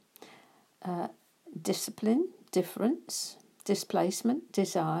discipline, difference, displacement,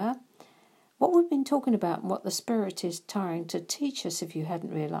 desire. What we've been talking about and what the Spirit is trying to teach us, if you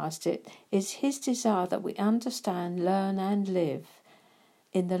hadn't realised it, is His desire that we understand, learn and live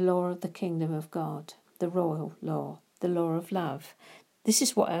in the law of the kingdom of God, the royal law, the law of love. This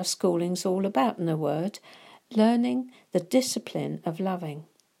is what our schooling's all about, in a word, learning the discipline of loving.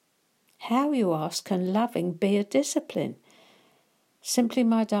 How, you ask, can loving be a discipline? Simply,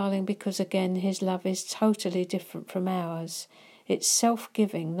 my darling, because again His love is totally different from ours. It's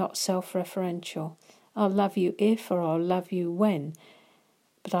self-giving, not self-referential. I'll love you if, or I'll love you when,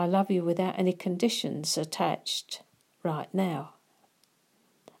 but I love you without any conditions attached right now.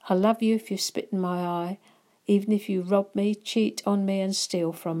 I love you if you spit in my eye. Even if you rob me, cheat on me and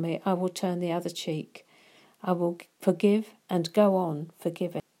steal from me, I will turn the other cheek. I will forgive and go on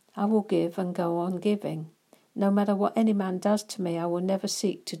forgiving. I will give and go on giving. No matter what any man does to me, I will never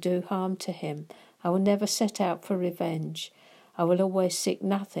seek to do harm to him. I will never set out for revenge. I will always seek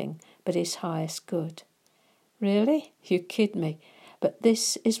nothing but his highest good. Really? You kid me. But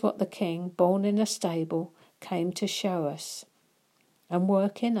this is what the King, born in a stable, came to show us and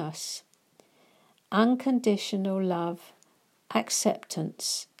work in us. Unconditional love,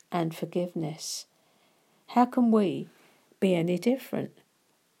 acceptance and forgiveness. How can we be any different?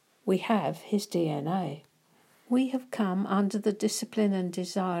 We have His DNA. We have come under the discipline and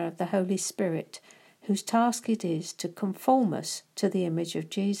desire of the Holy Spirit, whose task it is to conform us to the image of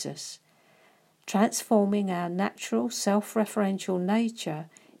Jesus, transforming our natural self-referential nature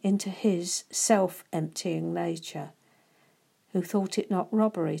into His self-emptying nature, who thought it not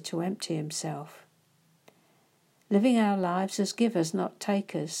robbery to empty Himself. Living our lives as givers, not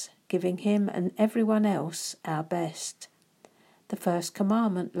takers, giving Him and everyone else our best. The first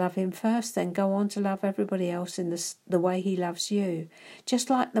commandment, love Him first, then go on to love everybody else in the way He loves you. Just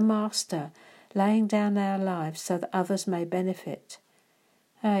like the Master, laying down our lives so that others may benefit.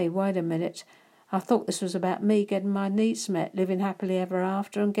 Hey, wait a minute. I thought this was about me getting my needs met, living happily ever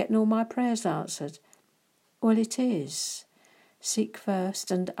after and getting all my prayers answered. Well, it is. Seek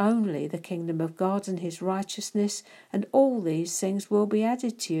first and only the kingdom of God and His righteousness, and all these things will be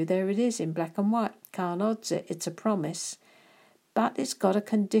added to you. There it is in black and white. Can't odds it. It's a promise. But it's got a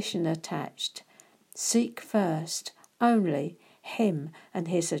condition attached. Seek first only Him and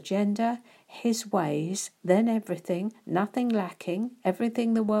His agenda, His ways, then everything, nothing lacking,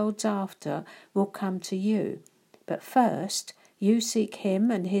 everything the world's after will come to you. But first, you seek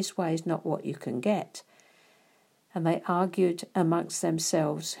Him and His ways, not what you can get. And they argued amongst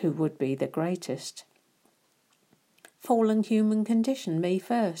themselves who would be the greatest. Fallen human condition, me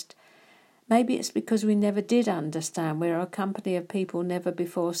first. Maybe it's because we never did understand we're a company of people never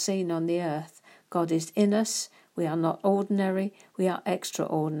before seen on the earth. God is in us. We are not ordinary. We are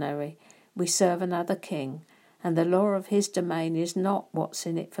extraordinary. We serve another King. And the law of His domain is not what's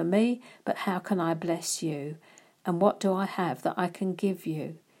in it for me, but how can I bless you? And what do I have that I can give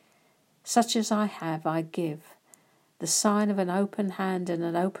you? Such as I have, I give. The sign of an open hand and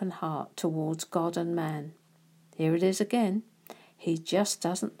an open heart towards God and man. Here it is again. He just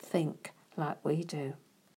doesn't think like we do.